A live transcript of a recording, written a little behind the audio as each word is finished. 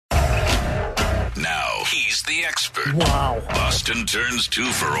He's the expert. Wow. Boston turns to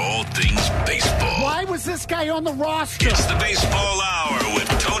for all things baseball. Why was this guy on the roster? It's the Baseball Hour with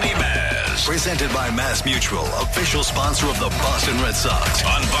Tony Massarotti. Presented by Mass Mutual, official sponsor of the Boston Red Sox.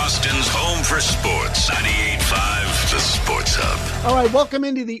 On Boston's home for sports, 98.5 The Sports Hub. All right, welcome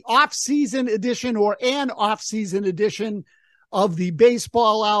into the off-season edition or an off-season edition of the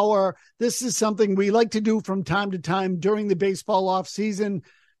Baseball Hour. This is something we like to do from time to time during the baseball off-season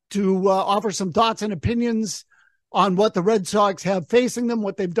to offer some thoughts and opinions on what the Red Sox have facing them,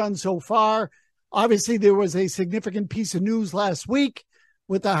 what they've done so far. Obviously, there was a significant piece of news last week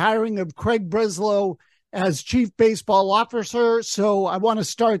with the hiring of Craig Breslow as chief baseball officer. So I want to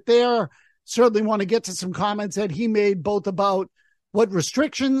start there. Certainly want to get to some comments that he made both about what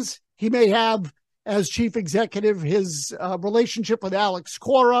restrictions he may have as chief executive, his relationship with Alex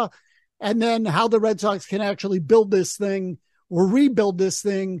Cora, and then how the Red Sox can actually build this thing or rebuild this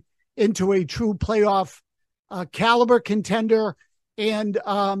thing into a true playoff caliber contender, and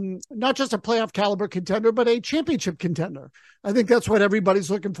not just a playoff caliber contender, but a championship contender. I think that's what everybody's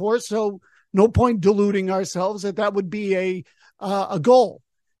looking for. So no point deluding ourselves that would be a goal.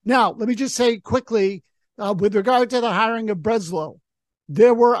 Now, let me just say quickly, with regard to the hiring of Breslow,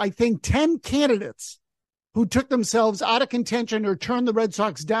 there were, I think, 10 candidates who took themselves out of contention or turned the Red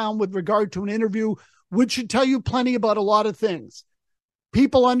Sox down with regard to an interview, which should tell you plenty about a lot of things.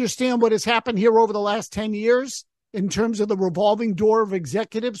 People understand what has happened here over the last 10 years in terms of the revolving door of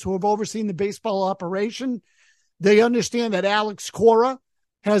executives who have overseen the baseball operation. They understand that Alex Cora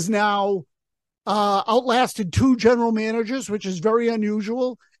has now outlasted 2 general managers, which is very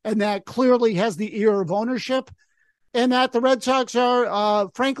unusual, and that clearly has the ear of ownership, and that the Red Sox are,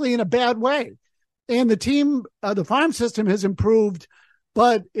 frankly, in a bad way. And the team, the farm system has improved,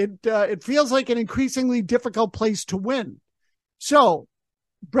 but it feels like an increasingly difficult place to win. So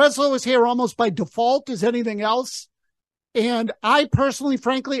Breslow is here almost by default as anything else. And I personally,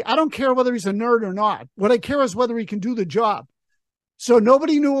 frankly, I don't care whether he's a nerd or not. What I care is whether he can do the job. So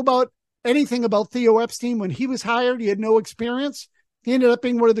nobody knew about anything about Theo Epstein when he was hired. He had no experience. He ended up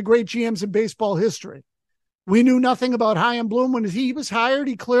being one of the great GMs in baseball history. We knew nothing about Chaim Bloom. When he was hired,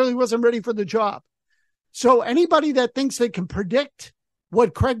 he clearly wasn't ready for the job. So anybody that thinks they can predict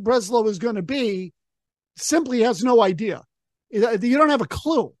what Craig Breslow is going to be simply has no idea. You don't have a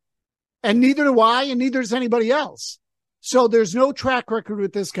clue. And neither do I, and neither does anybody else. So there's no track record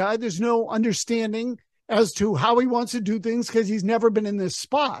with this guy. There's no understanding as to how he wants to do things because he's never been in this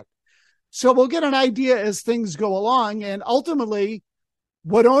spot. So we'll get an idea as things go along. And ultimately,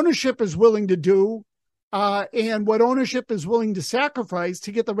 what ownership is willing to do and what ownership is willing to sacrifice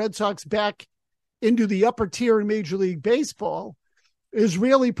to get the Red Sox back into the upper tier in Major League Baseball is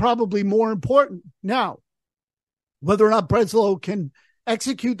really probably more important. Now, whether or not Breslow can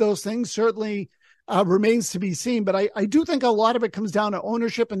execute those things certainly remains to be seen. But I do think a lot of it comes down to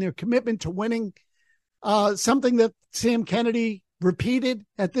ownership and their commitment to winning, something that Sam Kennedy repeated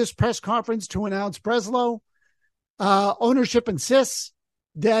at this press conference to announce Breslow. Ownership insists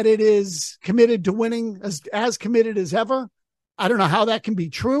that it is committed to winning, as committed as ever. I don't know how that can be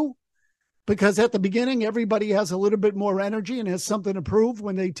true, because at the beginning, everybody has a little bit more energy and has something to prove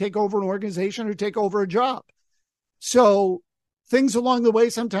when they take over an organization or take over a job. So things along the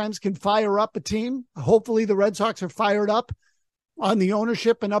way sometimes can fire up a team. Hopefully the Red Sox are fired up on the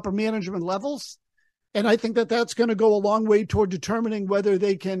ownership and upper management levels. And I think that that's going to go a long way toward determining whether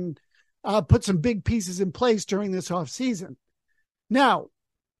they can put some big pieces in place during this offseason. Now,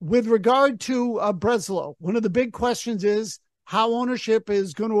 with regard to Breslow, one of the big questions is how ownership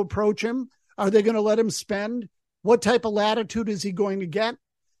is going to approach him. Are they going to let him spend? What type of latitude is he going to get?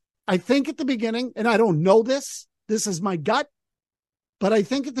 I think at the beginning, and I don't know this is my gut, but I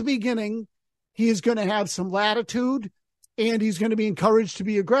think at the beginning, he is going to have some latitude and he's going to be encouraged to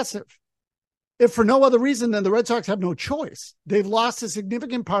be aggressive. If for no other reason than the Red Sox have no choice. They've lost a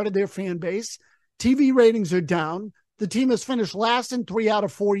significant part of their fan base. TV ratings are down. The team has finished last in 3 out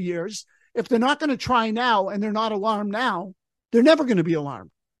of 4 years. If they're not going to try now and they're not alarmed now, they're never going to be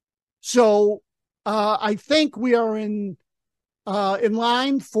alarmed. So I think we are in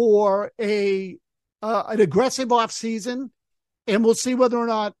line for an aggressive offseason, and we'll see whether or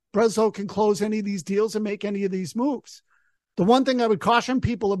not Breslow can close any of these deals and make any of these moves. The one thing I would caution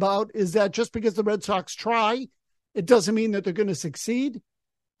people about is that just because the Red Sox try, it doesn't mean that they're going to succeed.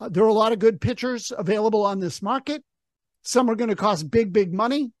 There are a lot of good pitchers available on this market. Some are going to cost big, big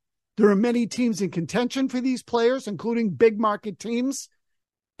money. There are many teams in contention for these players, including big market teams.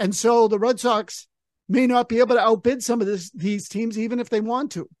 And so the Red Sox may not be able to outbid some of these teams, even if they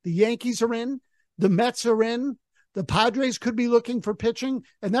want to. The Yankees are in. The Mets are in. The Padres could be looking for pitching,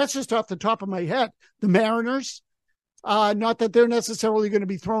 and that's just off the top of my head. The Mariners, not that they're necessarily going to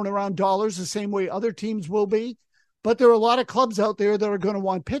be throwing around dollars the same way other teams will be, but there are a lot of clubs out there that are going to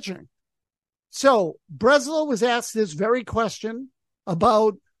want pitching. So Breslow was asked this very question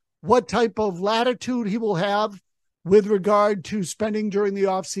about what type of latitude he will have with regard to spending during the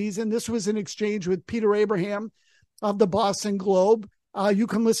offseason. This was an exchange with Peter Abraham of the Boston Globe. You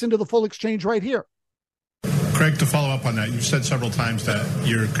can listen to the full exchange right here. Craig, to follow up on that, you've said several times that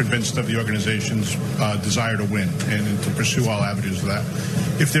you're convinced of the organization's desire to win and to pursue all avenues of that.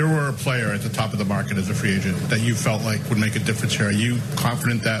 If there were a player at the top of the market as a free agent that you felt like would make a difference here, are you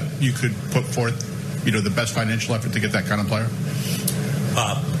confident that you could put forth, the best financial effort to get that kind of player?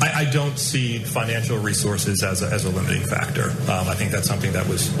 I don't see financial resources as a limiting factor. I think that's something that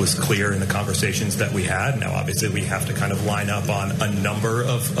was clear in the conversations that we had. Now, obviously, we have to kind of line up on a number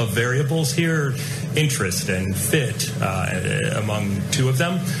of variables here, interest and fit among two of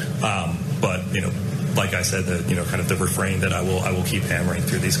them. But, like I said, kind of the refrain that I will keep hammering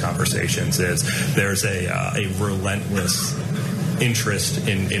through these conversations is there's a relentless interest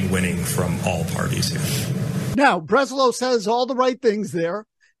in winning from all parties here. Now, Breslow says all the right things there,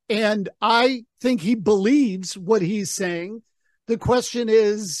 and I think he believes what he's saying. The question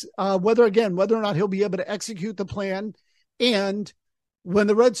is whether or not he'll be able to execute the plan. And when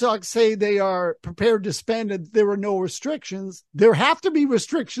the Red Sox say they are prepared to spend and there are no restrictions, there have to be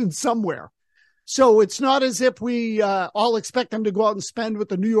restrictions somewhere. So it's not as if we all expect them to go out and spend what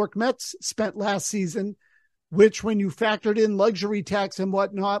the New York Mets spent last season, which when you factored in luxury tax and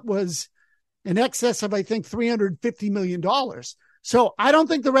whatnot was in excess of, I think, $350 million. So I don't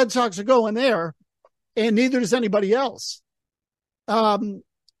think the Red Sox are going there, and neither does anybody else. But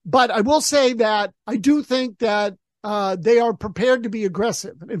I will say that I do think that they are prepared to be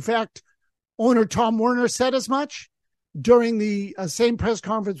aggressive. In fact, owner Tom Werner said as much during the same press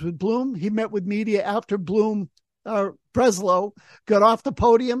conference with Bloom. He met with media after Breslow got off the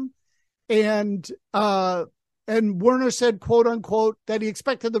podium, and Werner said, quote unquote, that he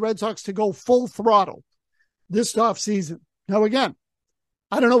expected the Red Sox to go full throttle this offseason. Now, again,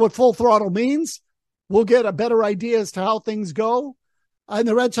 I don't know what full throttle means. We'll get a better idea as to how things go. And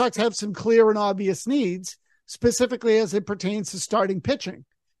the Red Sox have some clear and obvious needs, specifically as it pertains to starting pitching.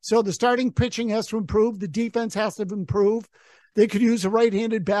 So the starting pitching has to improve. The defense has to improve. They could use a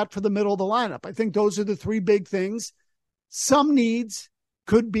right-handed bat for the middle of the lineup. I think those are the three big things. Some needs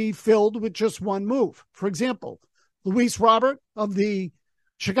could be filled with just one move. For example, Luis Robert of the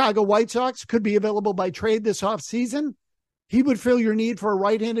Chicago White Sox could be available by trade this offseason. He would fill your need for a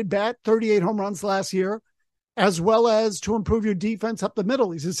right-handed bat, 38 home runs last year, as well as to improve your defense up the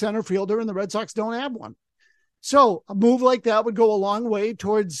middle. He's a center fielder, and the Red Sox don't have one. So a move like that would go a long way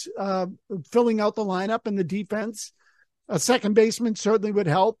towards filling out the lineup and the defense. A second baseman certainly would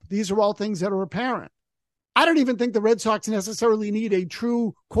help. These are all things that are apparent. I don't even think the Red Sox necessarily need a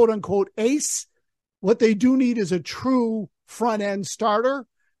true, quote-unquote, ace. What they do need is a true front-end starter,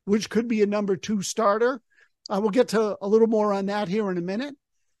 which could be a number 2 starter. We'll get to a little more on that here in a minute.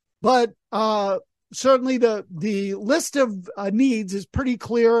 But certainly the list of needs is pretty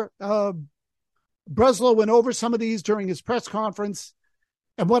clear. Breslow went over some of these during his press conference.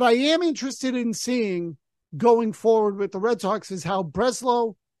 And what I am interested in seeing going forward with the Red Sox is how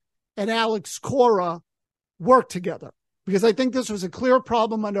Breslow and Alex Cora work together, because I think this was a clear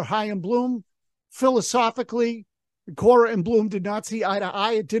problem under Chaim Bloom. Philosophically, Cora and Bloom did not see eye to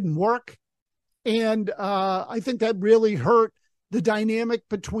eye. It didn't work. And I think that really hurt the dynamic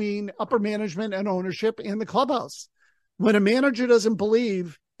between upper management and ownership and the clubhouse. When a manager doesn't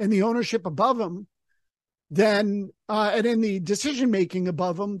believe in the ownership above him, then and in the decision-making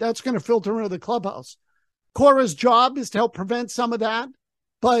above him, that's going to filter into the clubhouse. Cora's job is to help prevent some of that.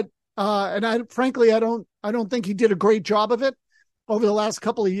 But and I don't think he did a great job of it over the last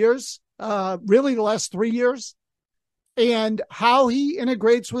couple of years, really the last 3 years. And how he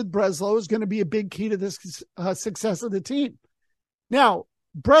integrates with Breslow is going to be a big key to this success of the team. Now,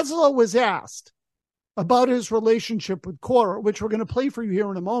 Breslow was asked about his relationship with Cora, which we're going to play for you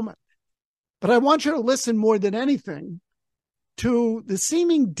here in a moment. But I want you to listen more than anything to the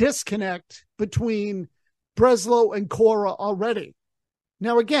seeming disconnect between Breslow and Cora already.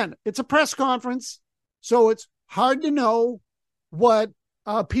 Now, again, it's a press conference, so it's hard to know what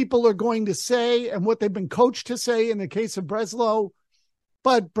people are going to say and what they've been coached to say in the case of Breslow.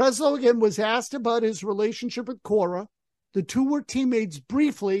 But Breslow, again, was asked about his relationship with Cora. The two were teammates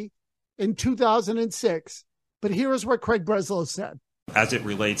briefly in 2006. But here is what Craig Breslow said. As it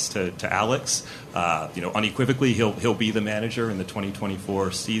relates to Alex, unequivocally, he'll be the manager in the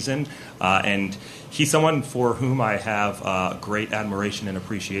 2024 season. And he's someone for whom I have great admiration and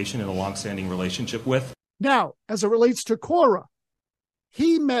appreciation and a longstanding relationship with. Now, as it relates to Cora,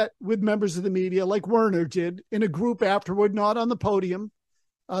 he met with members of the media like Werner did in a group afterward, not on the podium.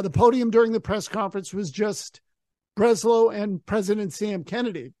 The podium during the press conference was just Breslow and President Sam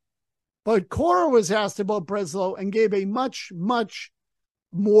Kennedy. But Cora was asked about Breslow and gave a much, much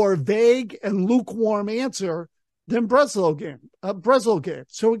more vague and lukewarm answer than Breslow gave.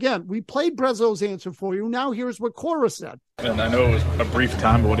 So again, we played Breslow's answer for you. Now here's what Cora said. And I know it was a brief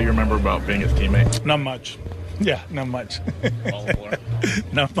time, but what do you remember about being his teammate? Not much. Yeah, not much. All a blur.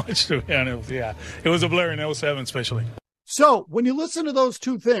 Not much, to be honest. Yeah, it was a blur in 07 especially. So when you listen to those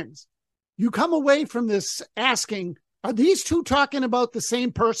two things, you come away from this asking, are these two talking about the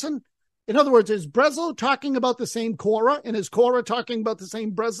same person? In other words, is Breslow talking about the same Cora, and is Cora talking about the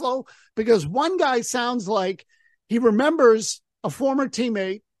same Breslow? Because one guy sounds like he remembers a former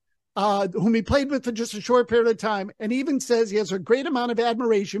teammate whom he played with for just a short period of time, and even says he has a great amount of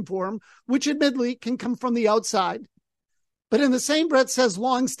admiration for him, which admittedly can come from the outside. But in the same breath says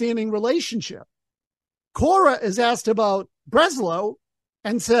long-standing relationship. Cora is asked about Breslow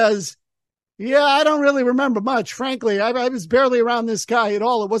and says, yeah, I don't really remember much. Frankly, I was barely around this guy at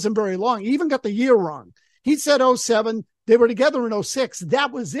all. It wasn't very long. He even got the year wrong. He said 07. They were together in 06.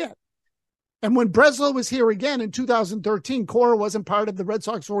 That was it. And when Breslow was here again in 2013, Cora wasn't part of the Red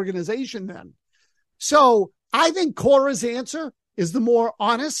Sox organization then. So I think Cora's answer is the more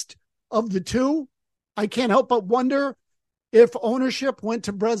honest of the two. I can't help but wonder if ownership went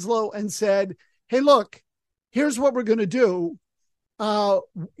to Breslow and said, hey, look, here's what we're going to do.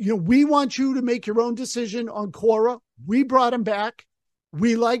 We want you to make your own decision on Cora. We brought him back.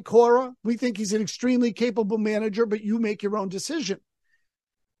 We like Cora. We think he's an extremely capable manager, but you make your own decision.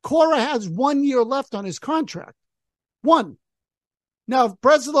 Cora has 1 year left on his contract. One. Now, if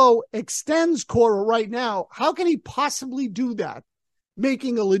Breslow extends Cora right now, how can he possibly do that,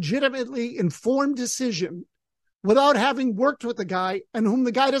 making a legitimately informed decision without having worked with the guy and whom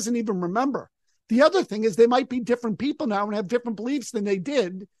the guy doesn't even remember? The other thing is they might be different people now and have different beliefs than they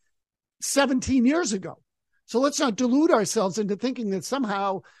did 17 years ago. So let's not delude ourselves into thinking that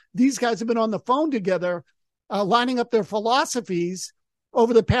somehow these guys have been on the phone together, lining up their philosophies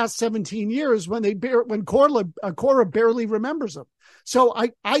over the past 17 years when Cora barely remembers them. So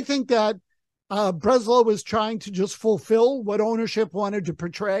I think that Breslow was trying to just fulfill what ownership wanted to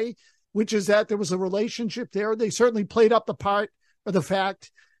portray, which is that there was a relationship there. They certainly played up the part of the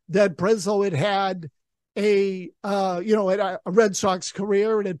fact that Breslow had a Red Sox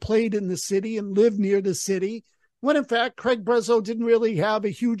career and had played in the city and lived near the city, when in fact, Craig Breslow didn't really have a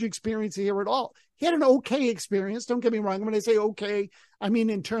huge experience here at all. He had an okay experience. Don't get me wrong. When I say okay, I mean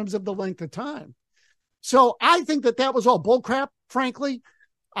in terms of the length of time. So I think that was all bullcrap, frankly.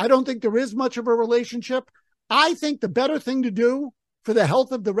 I don't think there is much of a relationship. I think the better thing to do for the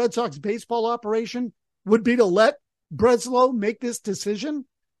health of the Red Sox baseball operation would be to let Breslow make this decision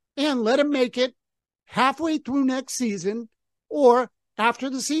and let him make it halfway through next season or after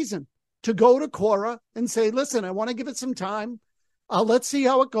the season, to go to Cora and say, listen, I want to give it some time. Let's see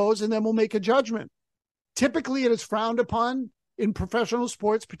how it goes, and then we'll make a judgment. Typically, it is frowned upon in professional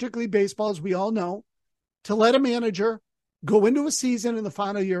sports, particularly baseball, as we all know, to let a manager go into a season in the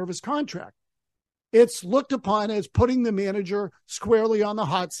final year of his contract. It's looked upon as putting the manager squarely on the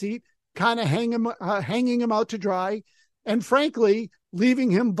hot seat, kind of hanging him out to dry, and frankly,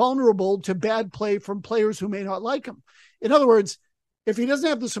 leaving him vulnerable to bad play from players who may not like him. In other words, if he doesn't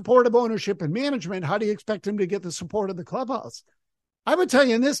have the support of ownership and management, how do you expect him to get the support of the clubhouse? I would tell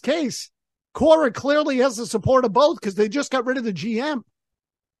you in this case, Cora clearly has the support of both because they just got rid of the GM.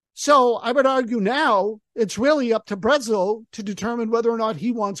 So I would argue now it's really up to Breslow to determine whether or not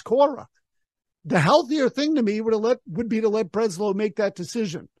he wants Cora. The healthier thing to me would be to let Breslow make that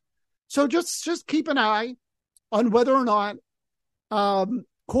decision. So just keep an eye on whether or not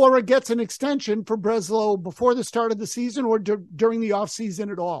Cora gets an extension for Breslow before the start of the season or during the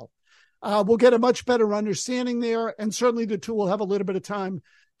offseason at all. We'll get a much better understanding there, and certainly the two will have a little bit of time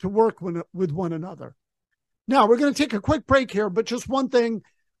to work with one another. Now, we're going to take a quick break here, but just one thing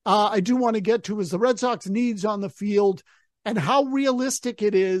I do want to get to is the Red Sox needs on the field and how realistic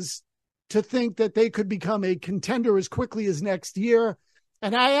it is to think that they could become a contender as quickly as next year.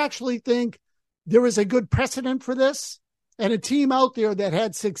 And I actually think there is a good precedent for this, and a team out there that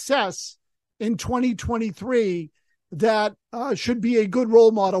had success in 2023 that should be a good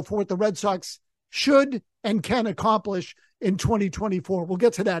role model for what the Red Sox should and can accomplish in 2024. We'll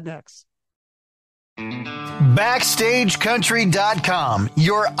get to that next. BackstageCountry.com,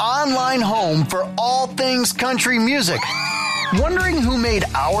 your online home for all things country music. Wondering who made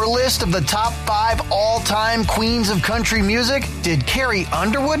our list of the top 5 all-time queens of country music? Did Carrie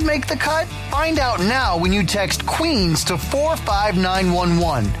Underwood make the cut? Find out now when you text Queens to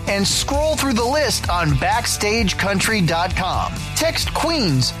 45911 and scroll through the list on BackstageCountry.com. Text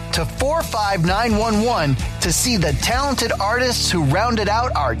Queens to 45911 to see the talented artists who rounded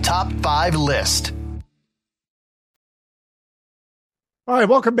out our top 5 list. All right,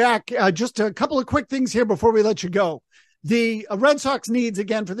 welcome back. Just a couple of quick things here before we let you go. The Red Sox needs,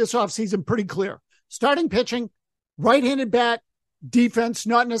 again, for this offseason, pretty clear. Starting pitching, right-handed bat, defense,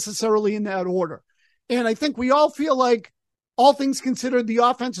 not necessarily in that order. And I think we all feel like, all things considered, the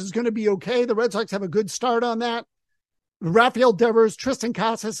offense is going to be okay. The Red Sox have a good start on that. Rafael Devers, Tristan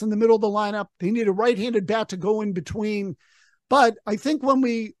Casas in the middle of the lineup. They need a right-handed bat to go in between. But I think when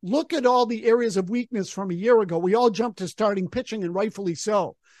we look at all the areas of weakness from a year ago, we all jumped to starting pitching, and rightfully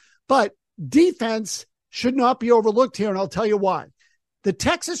so. But defense should not be overlooked here, and I'll tell you why. The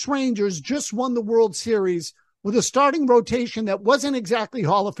Texas Rangers just won the World Series with a starting rotation that wasn't exactly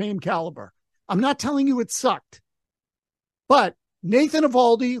Hall of Fame caliber. I'm not telling you it sucked. But Nathan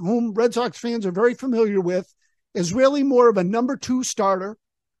Eovaldi, whom Red Sox fans are very familiar with, is really more of a number 2 starter,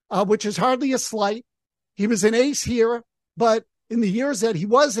 which is hardly a slight. He was an ace here, but in the years that he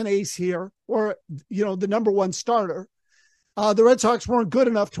was an ace here, or, the number 1 starter, the Red Sox weren't good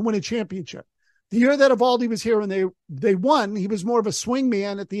enough to win a championship. The year that Eovaldi was here and they won, he was more of a swing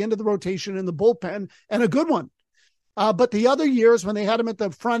man at the end of the rotation in the bullpen, and a good one. But the other years when they had him at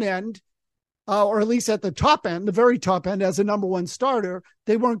the front end, or at least at the top end, the very top end as a number 1 starter,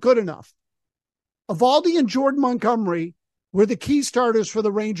 they weren't good enough. Eovaldi and Jordan Montgomery were the key starters for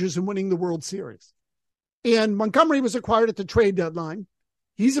the Rangers in winning the World Series. And Montgomery was acquired at the trade deadline.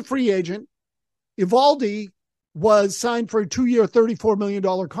 He's a free agent. Eovaldi was signed for a 2-year, $34 million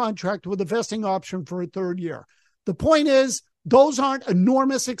contract with a vesting option for a 3rd year. The point is, those aren't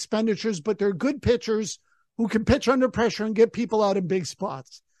enormous expenditures, but they're good pitchers who can pitch under pressure and get people out in big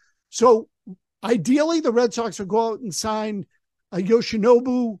spots. So ideally, the Red Sox will go out and sign a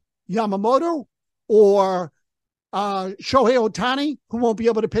Yoshinobu Yamamoto or Shohei Ohtani, who won't be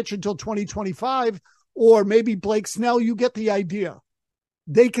able to pitch until 2025, or maybe Blake Snell. You get the idea.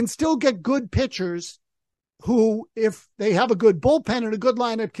 They can still get good pitchers who, if they have a good bullpen and a good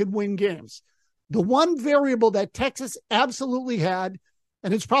lineup, can win games. The one variable that Texas absolutely had,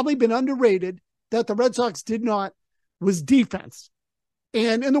 and it's probably been underrated, that the Red Sox did not, was defense.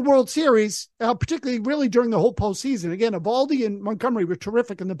 And in the World Series, particularly really during the whole postseason, again, Eovaldi and Montgomery were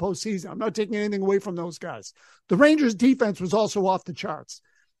terrific in the postseason. I'm not taking anything away from those guys. The Rangers' defense was also off the charts.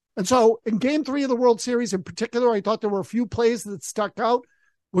 And so in Game 3 of the World Series in particular, I thought there were a few plays that stuck out.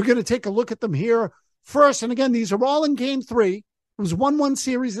 We're going to take a look at them here first. And again, these are all in Game 3. It was 1-1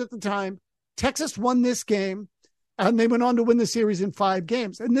 series at the time. Texas won this game, and they went on to win the series in 5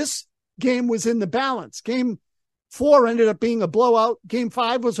 games. And this game was in the balance. Game 4 ended up being a blowout. Game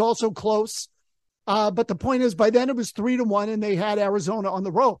 5 was also close. But the point is, by then it was 3-1, and they had Arizona on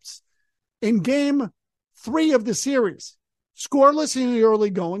the ropes. In Game 3 of the series, scoreless in the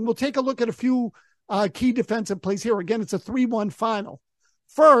early going, we'll take a look at a few key defensive plays here. Again, it's a 3-1 final.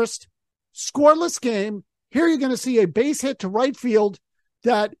 First, scoreless game. Here you're going to see a base hit to right field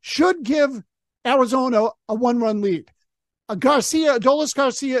that should give Arizona a 1-run lead. Adolis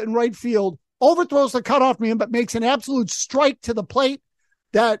Garcia in right field overthrows the cutoff man, but makes an absolute strike to the plate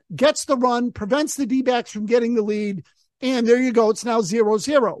that gets the run, prevents the D-backs from getting the lead. And there you go. It's now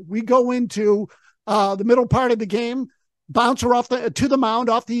 0-0. We go into the middle part of the game, bouncer to the mound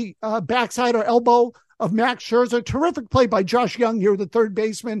off the backside or elbow of Max Scherzer. Terrific play by Josh Young here, the third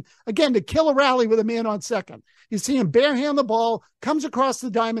baseman. Again, to kill a rally with a man on second. You see him barehand the ball, comes across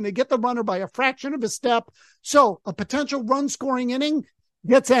the diamond. They get the runner by a fraction of a step. So a potential run-scoring inning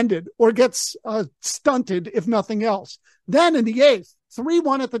gets ended or gets stunted, if nothing else. Then in the 8th,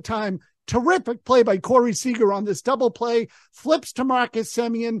 3-1 at the time, terrific play by Corey Seager on this double play, flips to Marcus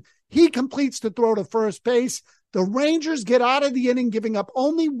Semien. He completes the throw to first base. The Rangers get out of the inning, giving up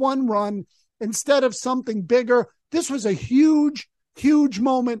only 1 run instead of something bigger. This was a huge, huge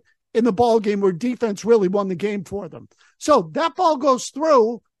moment in the ball game where defense really won the game for them. So that ball goes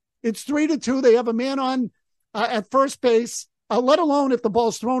through. It's 3-2. They have a man on at first base, let alone if the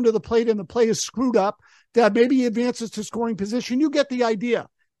ball's thrown to the plate and the play is screwed up, that maybe he advances to scoring position. You get the idea.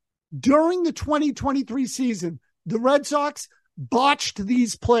 During the 2023 season, the Red Sox botched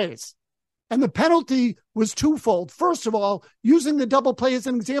these plays. And the penalty was twofold. First of all, using the double play as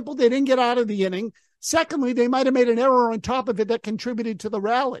an example, they didn't get out of the inning. Secondly, they might have made an error on top of it that contributed to the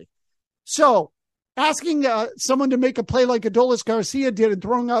rally. So asking someone to make a play like Adolis Garcia did and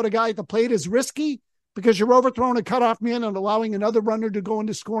throwing out a guy at the plate is risky because you're overthrowing a cutoff man and allowing another runner to go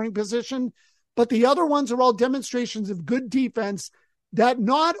into scoring position. But the other ones are all demonstrations of good defense that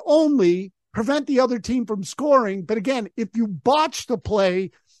not only prevent the other team from scoring, but again, if you botch the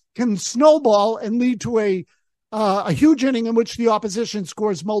play, can snowball and lead to a huge inning in which the opposition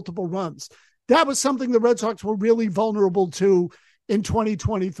scores multiple runs. That was something the Red Sox were really vulnerable to in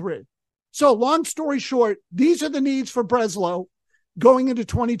 2023. So long story short, these are the needs for Breslow going into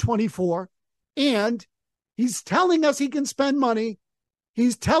 2024. And he's telling us he can spend money.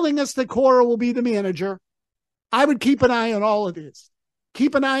 He's telling us that Cora will be the manager. I would keep an eye on all of these.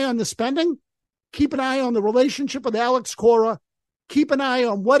 Keep an eye on the spending. Keep an eye on the relationship with Alex Cora. Keep an eye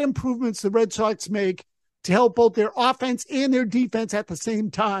on what improvements the Red Sox make to help both their offense and their defense at the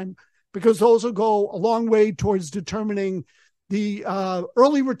same time, because those will go a long way towards determining the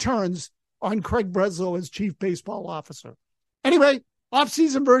early returns on Craig Breslow as chief baseball officer. Anyway,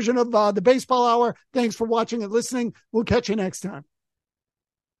 off-season version of the Baseball Hour. Thanks for watching and listening. We'll catch you next time.